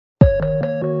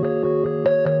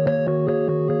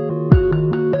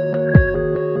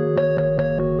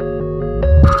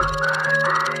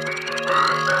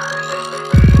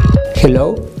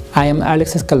Hello, I am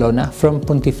Alex Escalona from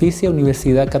Pontificia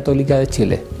Universidad Católica de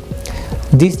Chile.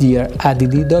 This year at the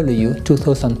DW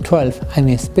 2012, I'm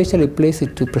especially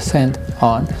pleased to present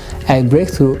on a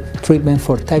breakthrough treatment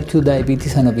for type 2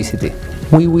 diabetes and obesity.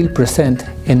 We will present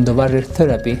endobarrier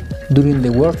therapy during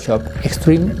the workshop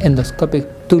Xtreme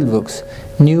Endoscopic Toolbox,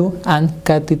 New and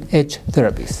Cutting Edge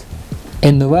Therapies.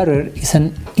 Endobarrier is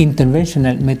an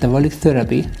interventional metabolic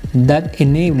therapy that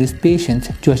enables patients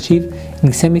to achieve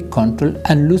glycemic control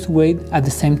and lose weight at the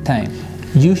same time.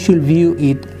 You should view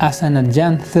it as an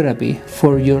adjunct therapy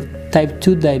for your type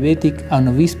 2 diabetic and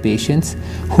obese patients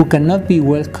who cannot be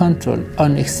well controlled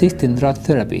on existing drug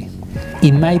therapy.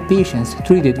 In my patients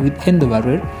treated with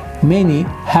endobarrier, many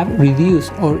have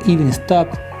reduced or even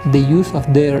stopped the use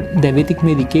of their diabetic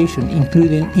medication,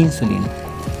 including insulin.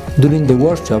 During the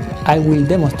workshop, I will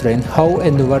demonstrate how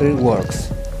endobarrier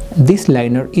works. This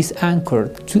liner is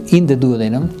anchored in the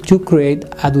duodenum to create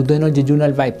a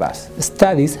duodenojejunal bypass.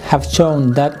 Studies have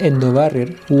shown that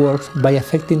endobarrier works by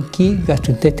affecting key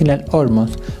gastrointestinal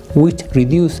hormones, which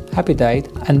reduce appetite,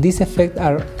 and these effects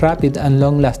are rapid and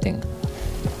long-lasting.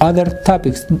 Other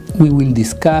topics we will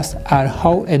discuss are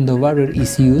how endobarrier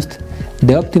is used,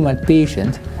 the optimal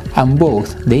patient, and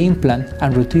both the implant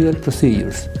and retrieval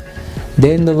procedures. The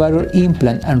endobarrier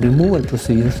implant and removal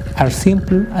procedures are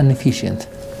simple and efficient.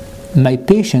 My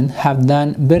patients have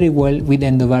done very well with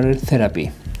endobarrier therapy.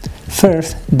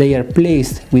 First, they are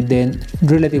placed within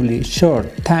relatively short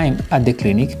time at the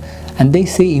clinic, and they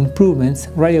see improvements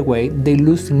right away. They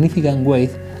lose significant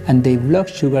weight and their blood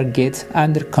sugar gets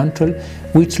under control,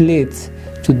 which leads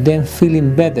to them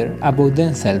feeling better about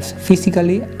themselves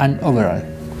physically and overall.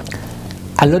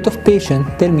 A lot of patients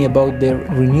tell me about their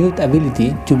renewed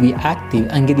ability to be active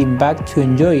and getting back to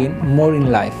enjoying more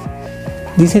in life.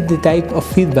 This is the type of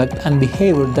feedback and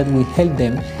behavior that will help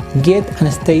them get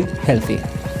and stay healthy.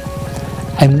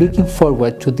 I'm looking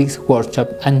forward to this workshop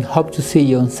and hope to see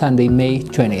you on Sunday, May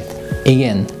 20th.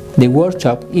 Again, the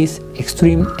workshop is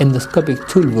Xtreme Endoscopic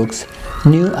Toolbox,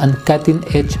 New and Cutting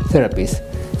Edge Therapies.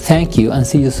 Thank you and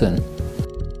see you soon.